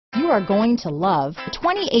are going to love the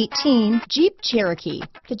 2018 Jeep Cherokee.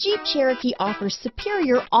 The Jeep Cherokee offers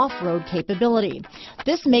superior off-road capability.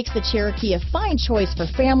 This makes the Cherokee a fine choice for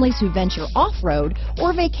families who venture off-road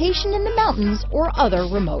or vacation in the mountains or other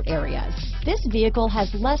remote areas. This vehicle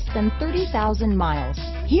has less than 30,000 miles.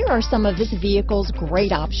 Here are some of this vehicle's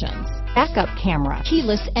great options: backup camera,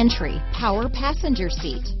 keyless entry, power passenger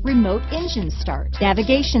seat, remote engine start,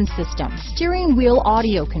 navigation system, steering wheel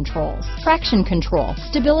audio controls, traction control,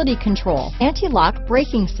 stability control, anti-lock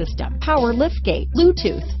braking system, power liftgate,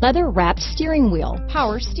 Bluetooth, leather-wrapped steering wheel,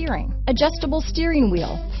 power steering, adjustable steering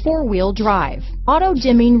wheel, four-wheel drive,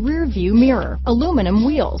 auto-dimming rear-view mirror, aluminum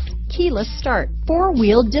wheels, keyless start,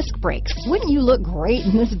 four-wheel disc brakes. Wouldn't you look great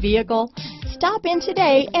in this vehicle? Stop in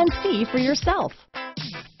today and see for yourself.